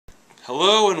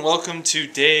Hello and welcome to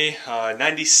day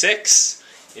 96.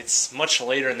 It's much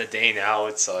later in the day now.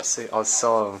 It's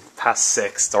past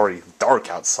 6. It's already dark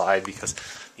outside because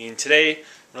today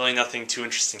really nothing too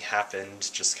interesting happened.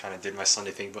 Just kind of did my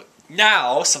Sunday thing. But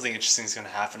now something interesting is going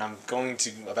to happen. I'm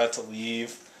about to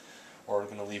leave, or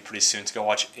going to leave pretty soon to go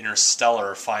watch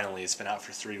Interstellar. Finally, it's been out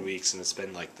for 3 weeks and it's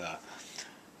been like the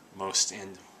most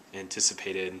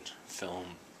anticipated film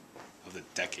of the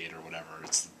decade or whatever.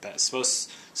 It's the best.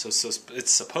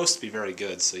 It's supposed to be very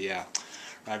good. So yeah,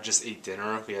 I've just ate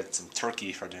dinner. We had some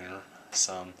turkey for dinner,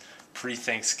 some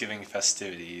pre-Thanksgiving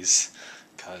festivities,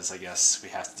 because I guess we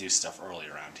have to do stuff early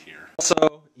around here.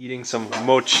 Also eating some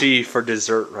mochi for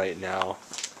dessert right now.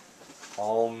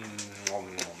 Yum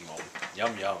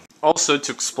yum. Also,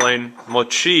 to explain,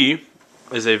 mochi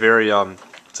is a very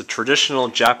it's a traditional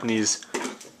Japanese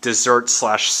dessert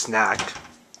slash snack.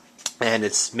 And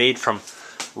it's made from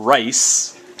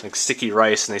rice, like sticky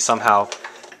rice, and they somehow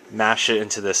mash it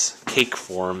into this cake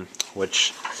form,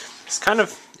 which is kind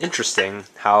of interesting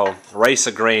how rice,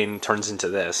 a grain, turns into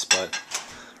this. But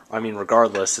I mean,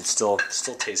 regardless, it still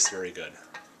tastes very good.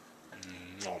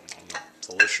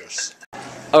 Delicious.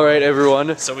 All right,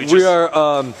 everyone. So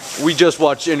we just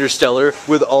watched Interstellar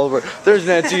with Oliver. There's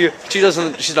Nancy.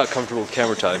 She's not comfortable with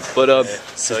camera time. But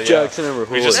so Jackson and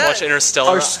we just watched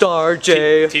Interstellar. Our star,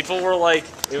 Jay. People were like,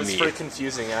 it was pretty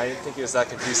confusing. I didn't think it was that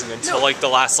confusing until like the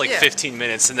last 15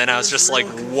 minutes, and then I was just like,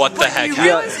 what the heck?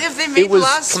 If they made the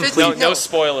last 15 no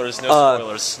spoilers, no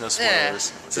spoilers.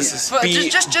 This is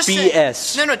just BS.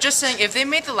 Saying, no, just saying, if they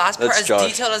made the last part as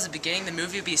detailed as the beginning, the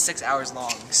movie would be 6 hours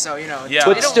long. So yeah.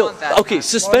 But still, okay,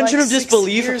 suspension of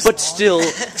disbelief, but still,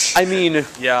 I mean,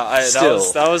 yeah,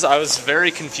 I was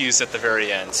very confused at the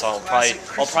very end. So I'll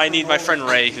probably need my friend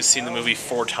Ray, who's seen the movie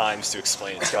 4 times, to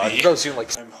explain it to me.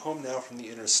 I'm home now from the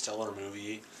Interstellar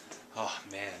movie. Oh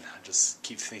man, I just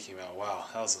keep thinking about, wow,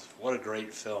 what a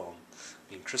great film.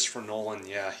 I mean, Christopher Nolan,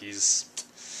 yeah, he's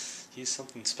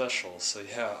something special. So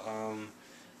yeah,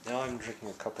 now I'm drinking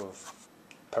a cup of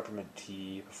peppermint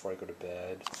tea before I go to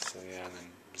bed. So yeah, and then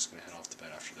I'm just gonna head off to bed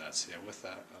after that. So yeah, with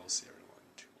that, I will see everyone.